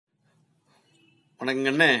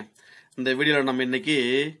வணக்கங்கண்ணே. இந்த வீடியோவில் நம்ம இன்னைக்கு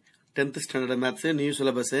 10th standard maths new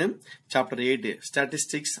syllabus chapter 8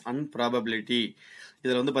 statistics and probability.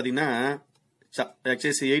 இதில் வந்து பார்த்தீங்கன்னா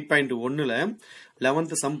எக்ஸசைஸ் 8.1ல்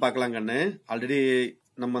 11th சம் பார்க்கலாங்கண்ணு. ஆல்ரெடி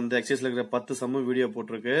நம்ம இந்த எக்ஸசைஸ்ல இருக்கிற 10 சம்மு வீடியோ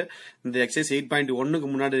போட்டிருக்கு. இந்த எக்ஸசைஸ்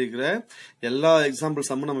 8.1க்கு முன்னாடி இருக்கிற எல்லா எக்ஸாம்பிள்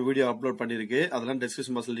சம்மும் நம்ம வீடியோ அப்லோட் பண்ணிருக்கு. அதெல்லாம்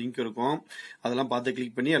டிஸ்கிரிப்ஷன் பாக்ஸ்ல லிங்க் இருக்கும். அதெல்லாம் பார்த்து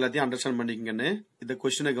கிளிக் பண்ணி எல்லாத்தையும் அண்டர்ஸ்டாண்ட் பண்ணிக்கங்கன்னு. இந்த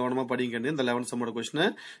கொஸ்டினை கவனமா படிங்கன்னு. இந்த 11th சம்மோட கொஸ்டினை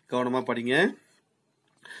கவனமா படிங்க.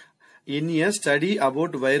 In a study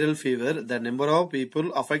about viral fever, the number of people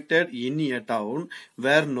affected in a town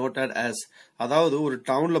were noted as. அதாவது ஒரு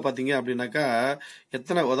டவுன்ல பாத்தீங்க அப்படின்னாக்கா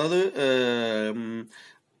எத்தனை, அதாவது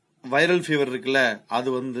வைரல் ஃபீவர் இருக்குல்ல, அது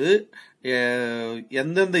வந்து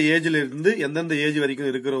எந்தெந்த ஏஜ்ல இருந்து எந்தெந்த ஏஜ் வரைக்கும்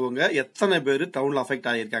இருக்கிறவங்க எத்தனை பேர் டவுன்ல அஃபெக்ட்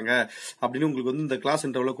ஆகியிருக்காங்க அப்படின்னு உங்களுக்கு வந்து இந்த கிளாஸ்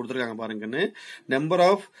இன்டர்வியூல கொடுத்துருக்காங்க பாருங்கன்னு. நம்பர்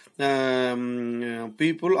ஆஃப்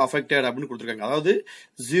பீப்புள் அஃபெக்டட் அப்படின்னு கொடுத்துருக்காங்க. அதாவது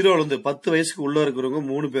 0ல இருந்து 10 வயசுக்கு உள்ள இருக்கிறவங்க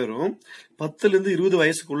 3 பேரும், 10ல இருந்து 20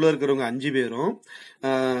 வயசுக்கு உள்ள இருக்கிறவங்க 5 பேரும்,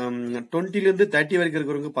 20ல இருந்து 30 வரைக்கும்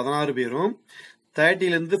இருக்கிறவங்க 16 பேரும்,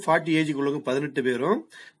 30ல இருந்து 40 ஏஜுக்கு உள்ளவங்க 18 பேரும்,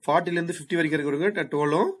 40ல இருந்து 50 வரைக்கும் இருக்கிறவங்க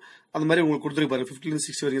 12, அந்த மாதிரி உங்களுக்கு கொடுத்துருக்கு பாருங்க. 50ல இருந்து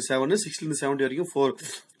 60 வரைக்கும் 7, 60ல இருந்து 70 வரைக்கும்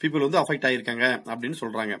 4 பீப்புள் வந்து அஃபெக்ட் ஆயிருக்காங்க அப்படின்னு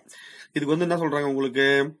சொல்றாங்க. இதுக்கு வந்து என்ன சொல்றாங்க உங்களுக்கு,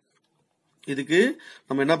 இதுக்கு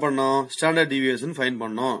நம்ம என்ன பண்ணோம், ஸ்டாண்டர்ட் டிவியேஷன் ஃபைண்ட்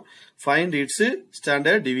பண்ணோம். Find it's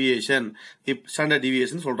standard deviation. Standard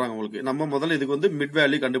deviation சொல்றாங்க உங்களுக்கு. நம்ம முதல்ல இதுக்கு வந்து மிட்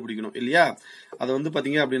வேல்யூ கண்டுபிடிக்கணும் இல்லையா. அது வந்து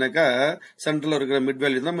பாத்தீங்க அப்படின்னாக்கா சென்டர்ல இருக்கிற மிட்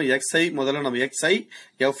வேல்யூ நம்ம எக்ஸ்ஐ, முதல்ல நம்ம எக்ஸ்ஐ,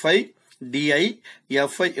 எஃப்ஐ, டிஐ,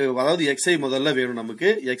 எஃப்ஐ, அதாவது எக்ஸ்ஐ முதல்ல வேணும் நமக்கு.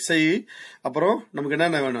 எக்ஸ்ஐ அப்புறம் நமக்கு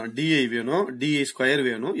என்னென்ன வேணும், டிஐ வேணும், டிஐ ஸ்கொயர்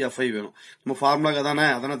வேணும், எஃப்ஐ வேணும். நம்ம ஃபார்முலாக்கு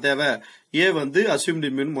தானே தேவை. ஏ வந்து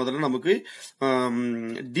அஸ்யூம்டு மீன் முதல்ல நமக்கு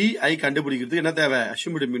டிஐ கண்டுபிடிக்கிறதுக்கு என்ன தேவை,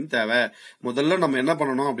 அஸ்யூம்டு மீன் தேவை. முதல்ல நம்ம என்ன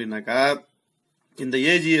பண்ணணும் அப்படின்னாக்கா இந்த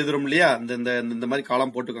ஏஜ் எழுதுறோம் இல்லையா, இந்த மாதிரி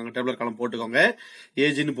காலம் போட்டுக்கோங்க, டேபிளர் காலம் போட்டுக்கோங்க.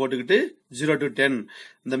 ஏஜ்னு போட்டுக்கிட்டு 0 to 10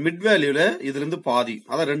 இந்த மிட் வேல்யூல இதுல இருந்து பாதி,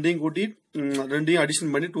 அதான் ரெண்டையும்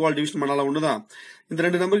அடிஷன் பண்ணி 12 டிவிஷன் பண்ணாலும் ஒண்ணுதான். இந்த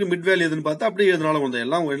 2 நம்பருக்கு மிட் வேல்யூ எதுன்னு பார்த்தா அப்படியே எதுனாலும் ஒன்று,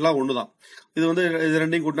 எல்லாம் ஒண்ணுதான். இது வந்து இது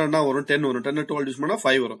ரெண்டையும் கூட்டினா வரும் 10 வரும். 10 12 டிவிஷன் பண்ணா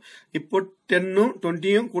 5 வரும். இப்போ 10ம்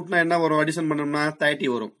 20யும் கூட்டினா என்ன வரும், அடிஷன் பண்ணோம்னா 30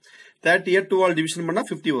 வரும். 30ய 12 டிவிஷன் பண்ணா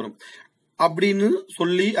 50 வரும் அப்படின்னு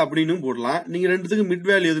சொல்லி அப்படின்னு போடலாம். நீங்க ரெண்டுத்துக்கு மிட்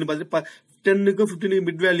வேல்யூ எதுன்னு பார்த்து 10க்கும் 15க்கும்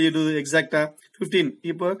மிட் வேல்யூ எது எக்ஸாக்டா 15.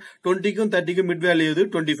 இப்போ 20க்கும் 30க்கும் மிட் வேல்யூ எது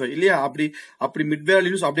 25 இல்லையா. அப்படி மிட்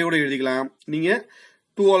வேல்யூஸ் அப்படியே கூட எழுதிக்கலாம். நீங்க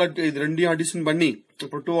 2 இது ரெண்டையும் அடிஷன் பண்ணி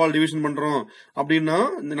அப்புறம் 2 டிவிஷன் பண்றோம் அப்படின்னா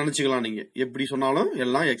நினைச்சுக்கலாம். நீங்க எப்படி சொன்னாலும்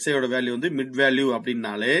எல்லாம் எக்ஸையோட வேல்யூ வந்து மிட் வேல்யூ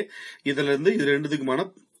அப்படின்னாலே இதுல இருந்து இது ரெண்டுத்துக்குமான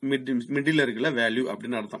மிடில் இருக்குல்ல வேல்யூ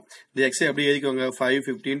அப்படின்னு அர்த்தம். இந்த எக்ஸை அப்படி எழுதிக்கோங்க. 5,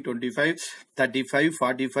 15, 25, 35,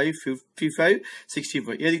 45, 55,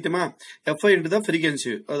 65 எழுதிட்டோமா. எஃப்ஐ தான்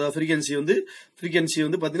ஃப்ரீக்வன்சி. அதாவது ஃப்ரீக்வன்சி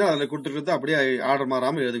வந்து பாத்தீங்கன்னா அதுல கொடுத்துருக்கிறது அப்படியே ஆர்டர்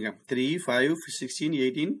மாறாம எழுதுங்க. 3, 5, 16,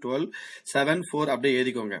 18, 12, 7, 4 அப்படியே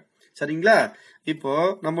எழுதிக்கோங்க. சரிங்களா. இப்போ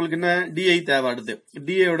நம்மளுக்கு என்ன டிஐ தேவை. அடுத்து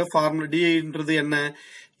டிஐயோட ஃபார்முலா, டிஐன்றது என்ன,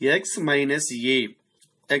 எக்ஸ் மைனஸ் ஏ.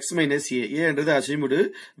 எக்ஸ் மைனஸ் ஏன்றது அசியூம்டு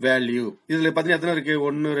வேல்யூ. இதுல பாத்தீங்கன்னா எத்தனை இருக்கு,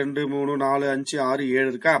 1, 2, 3, 4, 5, 6,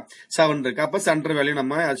 7 இருக்கா, 7 இருக்கா. அப்ப சென்டர் வேல்யூ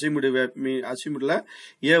நம்ம அசியூம்டுல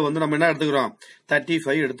ஏ வந்து நம்ம என்ன எடுத்துக்கிறோம்,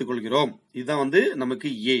 35 எடுத்துக்கொள்கிறோம். இதுதான் வந்து நமக்கு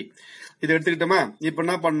ஏ. இதை எடுத்துக்கிட்டோமா. இப்ப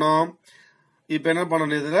என்ன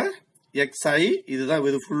பண்ணோம் இதுல எக்ஸ்ஐ, இதுதான்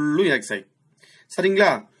இது ஃபுல்லும் எக்ஸ்ஐ.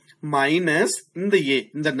 சரிங்களா. மைனஸ் இந்த ஏ,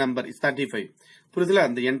 இந்த நம்பர் 35 புரியுதுல.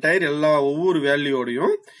 அந்த என்டையர் எல்லா ஒவ்வொரு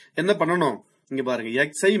வேல்யூயோடையும் என்ன பண்ணணும், இங்க பாருங்க,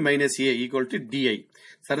 x i minus A equal to DI.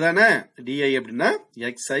 சரிதானே. டிஐ அப்படின்னா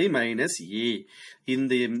எக்ஸ்ஐ மைனஸ் ஏ.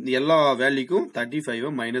 இந்த எல்லா வேல்யூக்கும்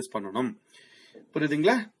 35 மைனஸ் பண்ணணும்.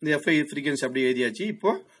 புரியுதுங்களா. இந்த எஃப்ஐ ஃப்ரீக்வன்சி அப்படி எழுதியாச்சு.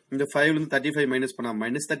 இப்போ இந்த 5ல இருந்து 35 மைனஸ் பண்ணா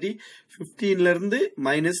 -30, 15ல இருந்து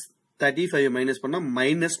 -35 மைனஸ் பண்ணா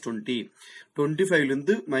 -20, 25ல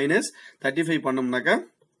இருந்து -35 பண்ணோம்னாக்கா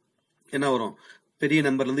என்ன வரும், பெரிய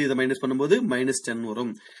நம்பர்ல இருந்து இதை மைனஸ் பண்ணும்போது -10 வரும்.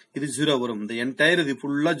 இது 0 வரும். இந்த என்டையர் இது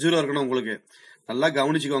ஃபுல்லா 0 இருக்கணும். உங்களுக்கு நல்லா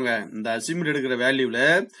கவனிச்சுக்கோங்க. இந்த அசியூம்டு எடுக்கிற வேல்யூல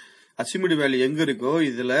அசியூம்டு வேல்யூ எங்க இருக்கோ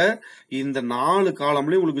இதுல இந்த 4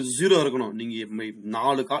 காலம்லயும் உங்களுக்கு 0 இருக்கணும். நீங்க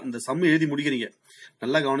 4 இந்த சம் எழுதி முடிக்கிறீங்க.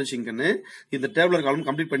 நல்லா கவனிச்சிங்கன்னு. இந்த டேபிளர் காலம்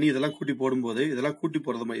கம்ப்ளீட் பண்ணி இதெல்லாம் கூட்டி போடும்போது இதெல்லாம் கூட்டி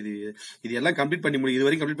போறது இது எல்லாம் கம்ப்ளீட் பண்ணி இது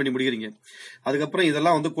வரைக்கும் கம்ப்ளீட் பண்ணி முடிக்கிறீங்க. அதுக்கப்புறம்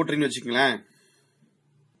இதெல்லாம் வந்து கூட்டுறீங்கன்னு வச்சுக்கங்களேன்.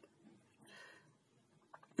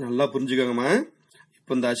 நல்லா புரிஞ்சுக்கோங்கம்மா.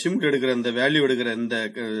 இப்ப இந்த அசியூம்டு எடுக்கிற இந்த வேல்யூ எடுக்கிற இந்த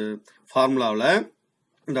ஃபார்முலாவில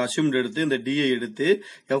இந்த அசியூம்டு எடுத்து இந்த டிஐ எடுத்து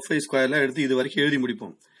எஃப்ஐ ஸ்கொயர்லாம் எடுத்து இது வரைக்கும் எழுதி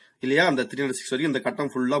முடிப்போம் இல்லையா. அந்த 306 வரைக்கும் இந்த கட்டம்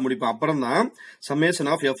ஃபுல்லா முடிப்போம். அப்புறம் தான் சம்மேஷன்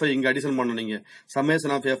ஆஃப் எஃப்ஐ இங்க அடிஷன் பண்ணணும். நீங்க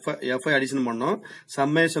சம்மேஷன் ஆஃப் எஃப்ஐ அடிஷன் பண்ணணும்.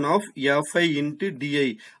 Summation of FI into DI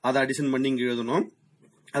அதை அடிஷன் பண்ணி இங்க எழுதணும்.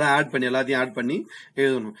 அதை ஆட் பண்ணி எல்லாத்தையும் ஆட் பண்ணி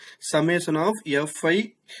எழுதணும். Summation of fi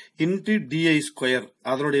into di square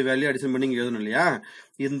அதனுடைய வேல்யூ அடிஷன் பண்ணி எழுதணும் இல்லையா.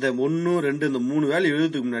 இந்த 1 2 இந்த 3 வேல்யூ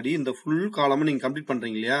எழுதுறதுக்கு முன்னாடி இந்த ஃபுல் காலமும் நீங்க கம்ப்ளீட்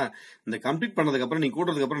பண்றீங்க இல்லையா. இந்த கம்ப்ளீட் பண்ணதுக்கு அப்புறம் நீங்க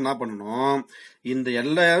கூட்டுறதுக்கு அப்புறம் என்ன பண்ணணும், இந்த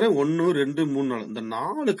எல்லாரும் 1 2 3 4 இந்த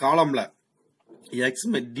 4 காலம்ல எக்ஸ்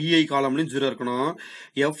டிஐ காலம்லயும் 0 இருக்கணும்,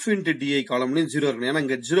 எஃப் இன்டு டிஐ காலம்லயும் 0 இருக்கணும். ஏன்னா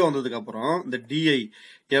இங்க 0 வந்ததுக்கு அப்புறம் இந்த டிஐ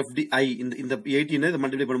எஃப்டிஐ இந்த 18 இதை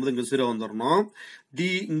மல்டிப்ளை பண்ணும்போது இங்க 0 வந்துடணும்.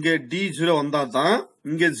 இங்க டி 0 வந்தா தான்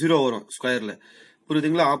இங்க 0 வரும் ஸ்கொயர்ல,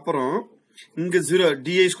 புரியுதுங்களா. அப்புறம் இங்க 0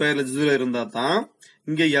 டிஐ ஸ்கொயர்ல 0 இருந்தா தான்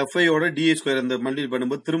இங்க எஃப்ஐயோட டிஐ ஸ்கொயர் இந்த மல்டிப்ளை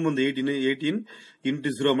பண்ணும்போது திரும்ப இந்த 18 இன்டு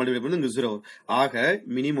 0 மல்டிப்ளை பண்ணி இங்க 0 வரும். ஆக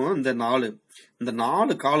மினிமம் இந்த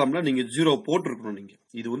 4 காலம்ல நீங்க 0 போட்டிருக்கணும். நீங்க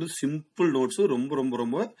இது வந்து சிம்பிள் நோட்ஸ், ரொம்ப ரொம்ப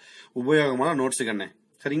ரொம்ப உபயோகமான நோட்ஸ் கண்ணே,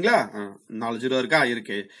 சரிங்களா. 4 0 இருக்கா,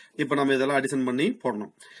 இருக்கு. இப்ப நம்ம இதெல்லாம் அடிஷன் பண்ணி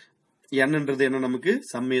போடணும். என்னன்றது என்ன, நமக்கு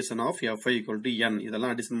summation of fi equal to n.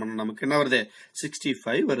 இதெல்லாம் அடிஷன் பண்ண நமக்கு என்ன வருது,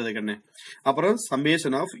 65 வருது கண்ணே. அப்புறம்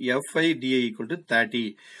summation of fi di equal to 30.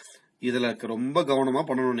 இதுல ரொம்ப கவனமா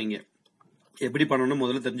பண்ணணும். நீங்க எப்படி பண்ணணும்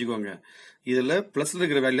முதல்ல தெரிஞ்சுக்கோங்க. இதுல பிளஸ்ல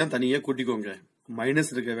இருக்கிற வேல்யூ தனியா கூட்டிக்கோங்க, மைனஸ்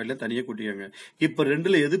இருக்கிற வேல்யூ தனியா கூட்டிக்கோங்க. இப்ப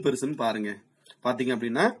ரெண்டுல எது பெருசுன்னு பாருங்க. பாத்தீங்க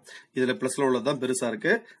அப்படின்னா இதுல பிளஸ்ல உள்ளதுதான் பெருசா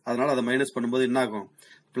இருக்கு, அதனால அதை மைனஸ் பண்ணும்போது என்ன ஆகும்,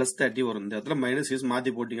 பிளஸ் 30 வரும். இந்த இடத்துல மைனஸ் யூஸ் மாத்தி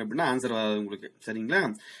போட்டீங்க அப்படின்னா ஆன்சர் வராது உங்களுக்கு, சரிங்களா.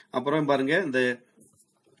 அப்புறம் பாருங்க இந்த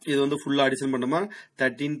இது வந்து ஃபுல்லா அடிஷன் பண்ணோமா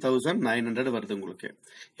 13,900 வருது உங்களுக்கு.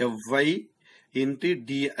 fi into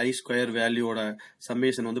DI square வேல்யூட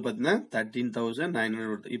summation வந்து பாத்தீங்கன்னா 13,900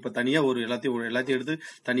 வருது. இப்ப தனியா ஒரு எல்லாத்தையும் எடுத்து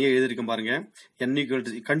தனியா எழுதிருக்கேன் பாருங்க. n ஈக்குவல்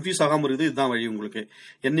டு கன்ஃபியூஸ் ஆகாம இருக்குது, இதுதான் வழி உங்களுக்கு.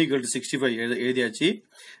 n ஈக்குவல் டு 65 எழுதியாச்சு.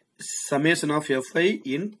 Summation of fi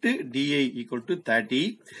into di equal to 30.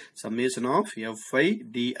 Summation of fi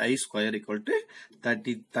di square equal to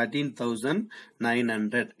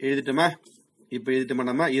 13,900. எழுதிட்டோமா? இப்ப எழுதிட்டோமா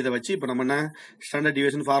நம்ம இதை வச்சு இப்ப நம்ம என்ன ஸ்டாண்டர்ட்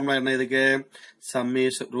டிவிஷன் ஃபார்முலா என்ன, இதுக்கு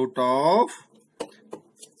சம்மேஷன் ரூட் ஆஃப்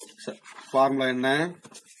ஃபார்முலா என்ன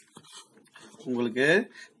உங்களுக்கு,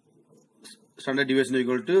 standard deviation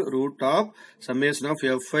equal to root of summation of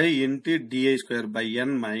fi into di square by n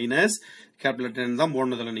minus capital N தான்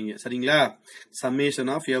போடணும்ல நீங்க, சரிங்களா. summation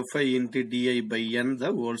of fi into di by n the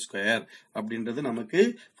whole square அப்படின்றது நமக்கு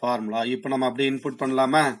formula. இப்போ நம்ம அப்படியே இன்புட்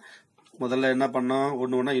பண்ணலாமா? முதல்ல என்ன பண்ணோம்,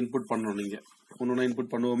 ஒண்ணு இன்புட் பண்ணணும். நீங்க ஒண்ணு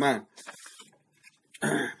இன்புட் பண்ணுவோமா?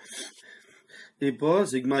 இப்போ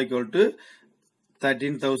sigma equal to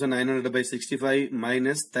 13,900 by 65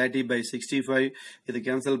 minus 30 by 65. இது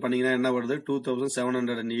கேன்சல் பண்ணீங்கன்னா என்ன வருது,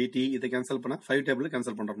 2,780. இதை கேன்சல் பண்ணா 5 டேபிள்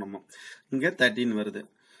கேன்சல் பண்றோம் நம்ம. இங்க 13 வருது,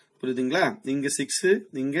 புரியுதுங்களா. இங்க 6,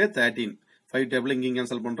 இங்க 13. 5 டேபிள் இங்க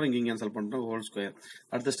கேன்சல் பண்றோம், இங்க கேன்சல் பண்றோம், ஹோல் ஸ்கொயர்.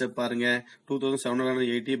 அடுத்த ஸ்டெப் பாருங்க,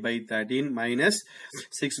 2,780 by 13 minus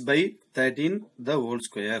 6 by 13 the whole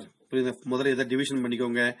square. புரியுது. முதல்ல இதை டிவிஷன்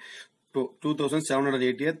பண்ணிக்கோங்க.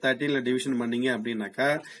 2,780 13ல டிவிஷன் பண்ணீங்க அப்படின்னாக்கா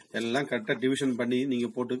எல்லாம் கரெக்டா டிவிஷன் பண்ணி நீங்க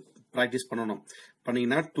போட்டு பிராக்டிஸ் பண்ணணும்.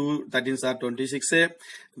 பண்ணீங்கன்னா 2 13s are 26.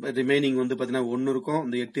 ரிமைனிங் வந்து பாத்தீங்கன்னா 1 இருக்கும்,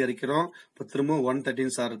 இந்த 8 இறக்கிறோம். இப்போ திரும்ப 1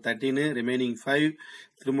 13s are 13, ரிமைனிங் 5.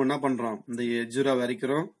 திரும்ப என்ன பண்றோம், இந்த 0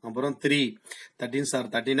 இறக்கிறோம். அப்புறம் 3 13s are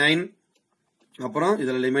 39. அப்புறம்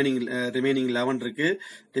இதுல ரிமைனிங் 11 இருக்கு.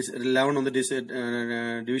 11 வந்து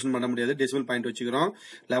டிவிஷன் பண்ண முடியாது, டெசிமல் பாயிண்ட் வச்சுக்கிறோம்.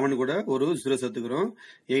 11 கூட ஒரு 0 சேர்த்துக்கிறோம்.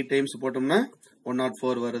 8 டைம்ஸ் போட்டோம்னா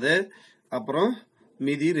 104 வருது. அப்புறம்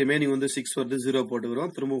மீதி ரிமைனிங் வந்து 6 வருது, 0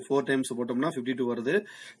 போட்டுக்கிறோம். திரும்ப 4 டைம்ஸ் போட்டோம்னா 52 வருது.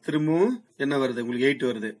 திரும்பவும் என்ன வருது உங்களுக்கு, 8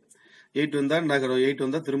 வருது. 8 வந்தா என்ன, 8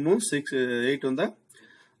 வந்தா திரும்பவும் 8 வந்தா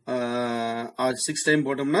 6 டைம்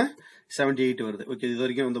போட்டோம்னா 78 வருது. ஓகே, இது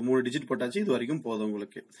வரைக்கும் இந்த 3 டிஜிட் போட்டாச்சு, இது வரைக்கும் போதும்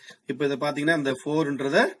உங்களுக்கு. இப்ப இதை பாத்தீங்கன்னா இந்த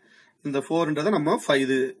 4ன்றத நம்ம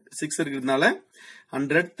 5 6 இருக்கிறதுனால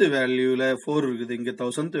 100th வேல்யூல 4 இருக்குது, இங்க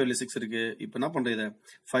 1000th வேல்யூ 6 இருக்கு. இப்ப என்ன பண்றோம், இதை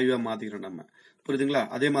 5 மாத்திக்கிறோம் நம்ம, புரியுதுங்களா.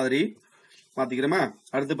 அதே மாதிரி மாத்திக்கிறோமா.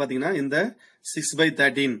 அடுத்து பாத்தீங்கன்னா இந்த 6 by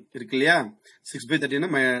 13 இருக்கு இல்லையா, 6 by 13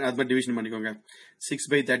 அது மாதிரி டிவிஷன் பண்ணிக்கோங்க. 6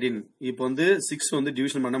 by 13 இப்போ வந்து 6 வந்து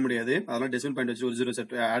டிவிஷன் பண்ண முடியாது, அதனால டெசிமல் பாயிண்ட் வச்சு ஒரு 0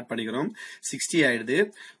 செட் ஆட் பண்ணிக்கிறோம். 60 ஆயிடுது.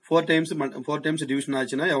 4 டைம்ஸ் டிவிஷன்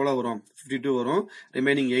ஆச்சுன்னா எவ்வளவு வரும், 52 வரும்.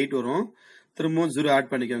 ரிமைனிங் 8 வரும். திரும்பவும் 0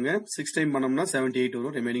 ஆட் பண்ணிக்கோங்க. 6 டைம் பண்ணோம்னா 78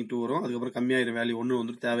 வரும், ரிமைனிங் 2 வரும். அதுக்கப்புறம் கம்மியாயிரும் வேல்யூ, 1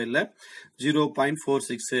 வந்து தேவையில்லை.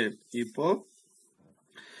 0.46. இப்போ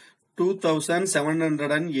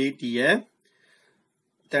 2,780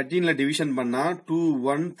 13ல டிவிஷன் பண்ணா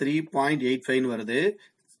 213.85 வருது.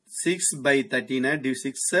 6 by 13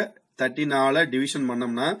 13ஆல டிவிஷன்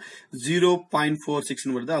பண்ணோம்னா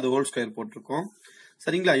 0.46 வருது. அது ஹோல் ஸ்கொயர் போட்டிருக்கோம்,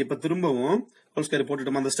 சரிங்களா. இப்ப திரும்பவும் ஹோல் ஸ்கொயர்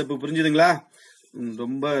போட்டுட்டோம். அந்த ஸ்டெப் புரிஞ்சுதுங்களா.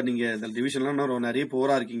 ரொம்ப நீங்க இந்த டிவிஷன்லாம் நிறைய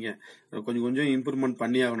போரா இருக்கீங்க, கொஞ்சம் இம்ப்ரூவ்மெண்ட்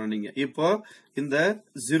பண்ணி ஆகணும் நீங்க. இப்போ இந்த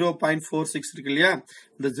 0.46 இருக்கு இல்லையா,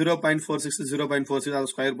 இந்த 0.46 0.46 அதை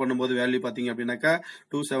ஸ்கொயர் பண்ணும்போது வேல்யூ பாத்தீங்க அப்படின்னாக்கா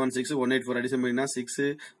 276 184 அடிஷன் பண்ணீங்கன்னா 6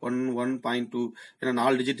 11.2. ஏன்னா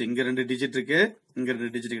 4 டிஜிட் இங்க 2 டிஜிட் இருக்கு, இங்க 2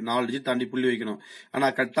 டிஜிட் இருக்கு, 4 டிஜிட் தாண்டி புள்ளி வைக்கணும். ஆனா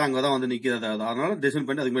கரெக்டா அங்கதான் வந்து நிக்கிறது, அதனால டெசிமல்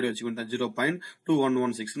பண்ணி அதுக்கு முன்னாடி வச்சுக்கணும்.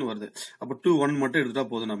 0.2116 வருது. அப்ப 21 மட்டும் எடுத்துட்டா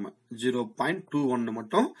போதும். நம்ம 0.21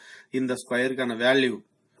 மட்டும் இந்த ஸ்கொயருக்கான வேல்யூ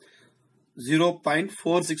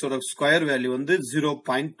 0.46 ஓட ஸ்கொயர் வேல்யூ வந்து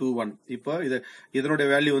 0.21. இப்போ இதனுடைய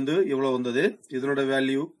வேல்யூ வந்து எவ்வளவு வந்தது, இதனோட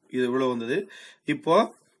வேல்யூ இது எவ்வளவு வந்தது. இப்போ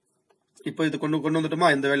இது கொண்டு வந்துட்டோமா,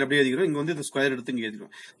 இந்த வேல்யூ அப்படியே எழுதிக்கிறோம். இங்க வந்து இந்த ஸ்கொயர் எடுத்து இங்க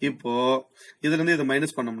எழுதிக்கிறோம். இப்போ இதுல இருந்து இதை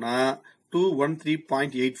மைனஸ் பண்ணோம்னா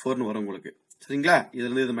 213.84 வரும் உங்களுக்கு. சரிங்களா? இதுல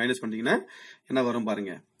இருந்து இதை மைனஸ் பண்ணீங்கன்னா என்ன வரும்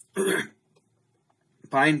பாருங்க,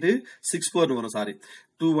 0.64 வரும். சாரி,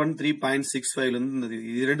 213.65 இருந்து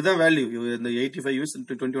இது ரெண்டு தான் வேல்யூ. இந்த 85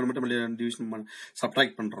 21 மட்டும் டிவிஷன்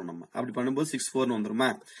சப்ட்ராக்ட் பண்றோம் நம்ம. அப்படி பண்ணும்போது 64 வந்துருமா,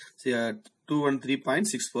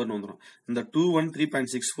 213.64 வந்துரும். இந்த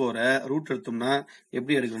 213.64 ரூட் எடுத்தோம்னா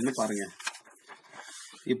எப்படி எடுக்கணும்னு பாருங்க.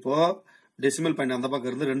 இப்போ டெசிமல் பாயிண்ட் அந்த பக்கம்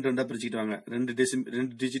இருந்து ரெண்டா பிரிச்சுக்கிட்டாங்க. 2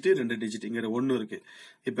 டிஜிட் 2 டிஜிட் இங்க 1 இருக்கு.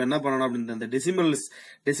 இப்ப என்ன பண்ணணும் அப்படின்னு, அந்த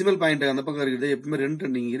டெசிமல் பாயிண்ட் அந்த பக்கம் இருக்குது எப்பவுமே 2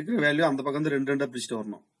 நீங்க இருக்கிற வேல்யூ அந்த பக்கம் வந்து ரெண்டா பிரிச்சுட்டு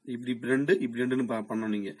வரணும். இப்படி 2 இப்படி 2ன்னு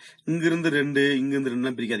பண்ணணும். நீங்க இங்க இருந்து 2 இங்க இருந்து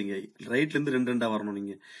 2 பிரிக்காதீங்க. ரைட்ல இருந்து 2 வரணும்.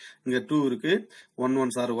 நீங்க இங்க 2 இருக்கு, 1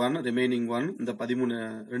 1 சார் 1 ரிமைனிங் 1. இந்த 13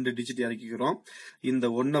 2 டிஜிட் இறக்கிக்கிறோம். இந்த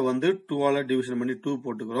 1 வந்து 2 ஆல டிவிஷன் பண்ணி 2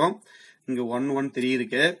 போட்டுக்கிறோம். இங்க 1 1 3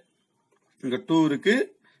 இருக்கு, இங்க 2 இருக்கு,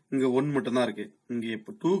 இங்க 1 மட்டும் தான் இருக்கு. இங்க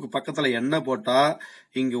இப்ப 2க்கு பக்கத்துல என்ன போட்டா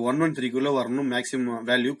இங்க 113க்குள்ள வரணும். மேக்ஸிமம்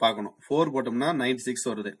வேல்யூ பார்க்கணும். 4 போட்டோம்னா 96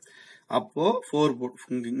 வருது. அப்போ 4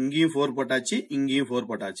 இங்கேயும் 4 போட்டாச்சு, இங்கேயும் 4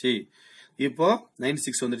 போட்டாச்சு. இப்போ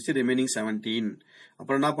 96 வந்துருச்சு, ரிமைனிங் 17.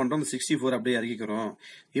 அப்புறம் என்ன பண்றோம், 64 அப்படியே இறக்கிக்கிறோம்.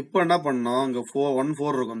 இப்போ என்ன பண்ணோம், இங்க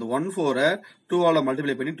 14 இருக்கும். அந்த 14 2 ஆல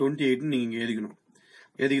மல்டிப்ளை பண்ணி 28 நீங்க இங்க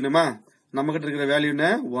எழுதிக்கணுமா. நம்ம கிட்ட இருக்கிற வேல்யூ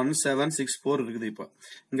 1764 இருக்குது. இப்போ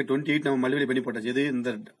இங்க 28 நம்ம மல்டிப்ளை பண்ணி போட்டாச்சு. இது இந்த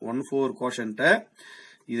 14 கோஷன்ட்ட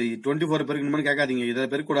இது 24 பெருக்கணும்னு கேட்காதீங்க. இதை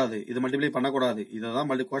பெருக்கூடாது, இது மல்டிப்ளை பண்ணக்கூடாது.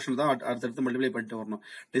 இதான் கோஷன் தான் அடுத்தடுத்து மல்டிப்ளை பண்ணிட்டு வரணும்.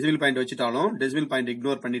 Decimal point வச்சுட்டாலும் decimal point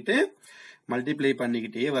ignore பண்ணிட்டு மல்டிப்ளை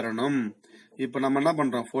பண்ணிக்கிட்டே வரணும். இப்ப நம்ம என்ன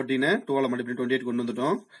பண்றோம், 14 2 ஆல மல்டிப்ளை 28 கொண்டு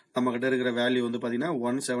வந்துட்டோம். நம்ம கிட்ட இருக்கிற வேல்யூ வந்து பாத்தீங்கன்னா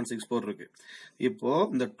 1764 இருக்கு. இப்போ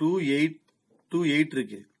இந்த 28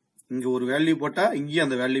 இருக்கு, இங்க ஒரு வேல்யூ போட்டா இங்கேயும்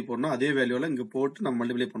அந்த வேல்யூ போடணும். அதே வேல்யூல இங்க போட்டு நம்ம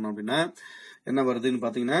மல்டிப்ளை பண்ணோம் அப்படின்னா என்ன வருதுன்னு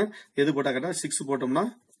பாத்தீங்கன்னா, எது போட்டா கரெக்டா 6 போட்டோம்னா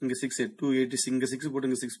இங்க 6 280, இங்க 6 போட்டு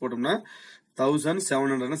இங்க 6 போட்டோம்னா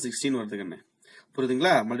 1716 வருது கண்ணு.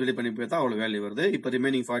 புரியுதுங்களா? மல்டிப்ளை பண்ணி பார்த்தா அவ்வளவு வேல்யூ வருது. இப்ப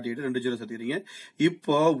ரிமைனிங் 48 2 0 சேர்த்துக்கிறீங்க.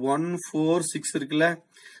 இப்போ 146 இருக்குல்ல,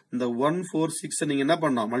 இந்த 146 நீங்க என்ன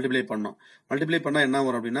பண்ணோம், மல்டிப்ளை பண்ணா என்ன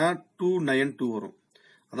வரும் அப்படின்னா 292 வரும்.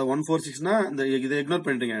 அதான் 146னா இதை இக்னோர்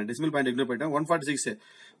பண்ணிட்டீங்க, டெசிமல் பாயிண்ட் இக்னோர் பண்ணிட்டேன். 146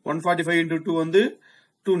 145 into 2 வந்து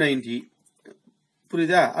 290.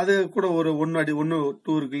 புரியுதா? அது கூட ஒரு 1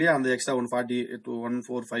 2 இருக்கு இல்லையா, அந்த எக்ஸ்ட்ரா 140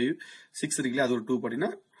 145 6 இருக்கு இல்லையா, அது ஒரு 2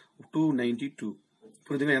 போட்டீங்கன்னா 292.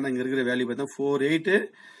 புரியுதுங்களா? ஏன்னா இங்க இருக்கிற வேல்யூ பார்த்தா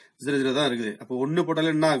 4800 தான் இருக்குது. அப்போ 1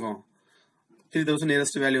 போட்டாலும் என்ன ஆகும், 3000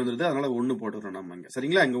 நியரஸ்ட் வேல்யூ வந்துருது. அதனால 1 போட்டுறோம் நம்ம இங்க.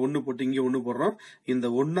 சரிங்களா? இங்க 1 போட்டு இங்க 1 போடுறோம். இந்த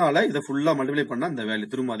 1ஆல இதை ஃபுல்லா மல்டிப்ளை பண்ணா இந்த வேல்யூ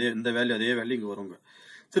திரும்ப இந்த வேல்யூ அதே வேல்யூ இங்க வருங்க.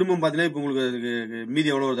 திரும்பவும் பாத்தீங்கன்னா இப்ப உங்களுக்கு மீதி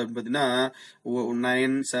எவ்வளவு வருது அப்படின்னு பாத்தீங்கன்னா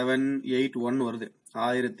 9781 வருது.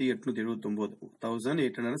 1879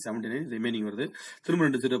 1879 ரிமைனிங் வருது. திரும்ப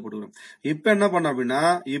 2 0 போட்டுக்கிறோம். இப்ப என்ன பண்ண அப்படின்னா,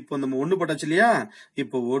 இப்போ நம்ம 1 போட்டாச்சு இல்லையா,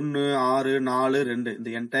 இப்போ 1 6 4 2 இந்த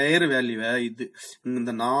என்டையர் வேல்யூவை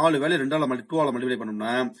இந்த 4 வேல்யூ 2 ஆல மல்டிப்ளை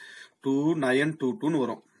பண்ணோம்னா 2922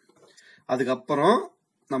 வரும். அதுக்கப்புறம்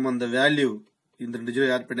நம்ம இந்த வேல்யூ இந்த 2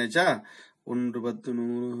 0 ஆட் பண்ணியாச்சா, 1 10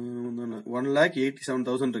 100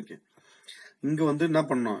 1,87,000 இருக்கு. இங்க வந்து என்ன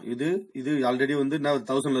பண்ணோம், இது ஆல்ரெடி வந்து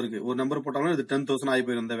 1000 இருக்கு. ஒரு நம்பர் போட்டாலும் இது 10,000 ஆகி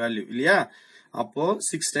போயிடும் இந்த வேல்யூ இல்லையா. அப்போ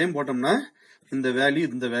 6 டைம் போட்டோம்னா இந்த வேல்யூ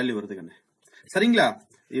வருது கண்ணு. சரிங்களா?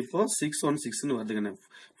 இப்போ 616 வருது கண்ணு.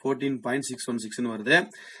 14.616 வருது.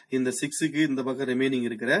 இந்த 6க்கு இந்த பக்கம் ரிமைனிங்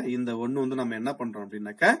இருக்கிற இந்த 1 வந்து நம்ம என்ன பண்றோம்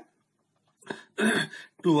அப்படின்னாக்கா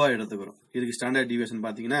 2 எடுத்துக்கிறோம். இதுக்கு ஸ்டாண்டர்ட் டிவியேஷன்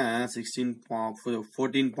பாத்தீங்கன்னா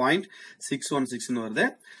 14.616 வருது.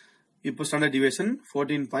 இப்போ ஸ்டாண்டர்ட் டிவியேஷன்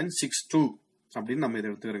 14.62 அப்படின்னு நம்ம இதை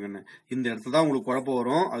எடுத்துக்கிறோங்க. இந்த இடத்துல தான் உங்களுக்கு குழப்பம்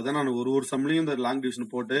வரும். அதுதான் நான் ஒரு சம்லையும் இந்த லாங்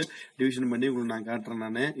டிவிஷன் போட்டு டிவிஷன் பண்ணி உங்களுக்கு நான் காட்டுறேன்.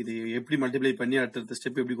 நான் இது எப்படி மல்டிப்ளை பண்ணி அடுத்த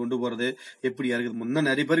ஸ்டெப் எப்படி கொண்டு போறது, எப்படி இருக்குது. முன்ன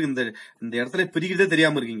நிறைய பேருக்கு இந்த இடத்துல பிரிக்கிறதே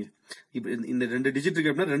தெரியாம இருக்கீங்க. இப்ப இந்த 2 டிஜிட்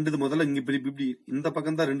இருக்கு அப்படின்னா 2 முதல்ல இங்க இப்படி இந்த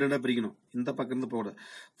பக்கம் தான் 2 பிரிக்கணும். இந்த பக்கம் இருந்து போட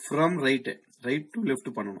ஃப்ரம் ரைட் டு லெஃப்ட்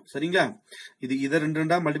பண்ணணும். சரிங்களா? இதை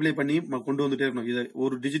 2 மல்டிப்ளை பண்ணி கொண்டு வந்துட்டே இருக்கணும். இதை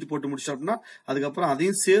ஒரு டிஜிட் போட்டு முடிச்சோம்னா அதுக்கப்புறம்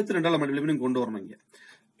அதையும் சேர்த்து 2 மல்டிப்ளை பண்ணி கொண்டு வரணும். இங்க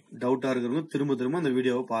டவுட்டா இருக்கிறவங்க திரும்ப திரும்ப அந்த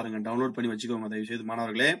வீடியோவை பாருங்க, டவுன்லோட் பண்ணி வச்சுக்கோங்க. தயவு செய்து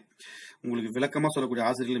மாணவர்களே, உங்களுக்கு விளக்கமா சொல்லக்கூடிய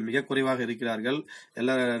ஆசிரியர்கள் மிக குறைவாக இருக்கிறார்கள்.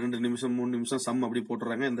 எல்லாம் 2 நிமிஷம் 3 நிமிஷம் சம் அப்படி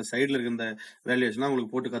போட்டுறாங்க. இந்த சைட்ல இருக்க இந்த வேல்யூஷன்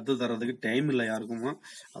உங்களுக்கு போட்டு கத்து தரதுக்கு டைம் இல்லை யாருக்கும்.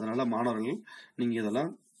 அதனால மாணவர்கள் நீங்க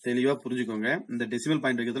இதெல்லாம் தெளிவா புரிஞ்சுக்கோங்க. இந்த டெசிமல்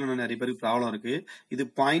பாயிண்ட் வைக்கிறதுல நிறைய பேருக்கு ப்ராப்ளம் இருக்கு. இது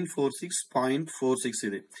 0.46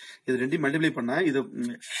 0.46 இது ரெண்டையும் மல்டிப்ளை பண்ணா இது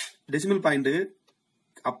டெசிமல் பாயிண்ட்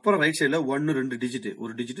அப்புறம் ரைட் சைடுல 1 2 டிஜிட்,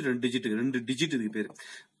 ஒரு டிஜிட் 2 டிஜிட் இதுக்கு பேரு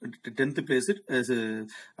 10th பிளேஸ்.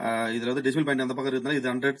 இதுல வந்து டெசிமல் பாயிண்ட் அந்த பக்கம் இருந்தாலும் இது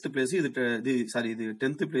 100th பிளேஸ், இது சாரி இது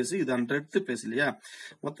 10th பிளேஸ், இது 100th பிளேஸ் இல்லையா?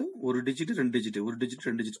 மொத்தம் ஒரு டிஜிட் 2 டிஜிட், ஒரு டிஜிட்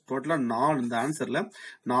 2 டிஜிட், டோட்டலா 4. இந்த ஆன்சர்ல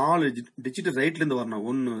 4 டிஜிட் ரைட்ல இருந்து வரணும்.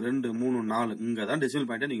 1 2 3 4 இங்கதான் டெசிமல்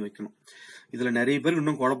பாயிண்ட நீங்க வைக்கணும். இதுல நிறைய பேருக்கு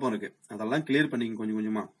இன்னும் குழப்பம் இருக்கு. அதெல்லாம் கிளியர் பண்ணிங்க கொஞ்சம்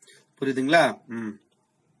கொஞ்சமா. புரியுதுங்களா?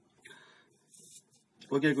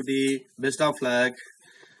 ஓகே குட்டி, best of luck.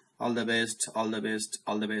 All the best, all the best,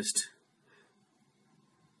 all the best.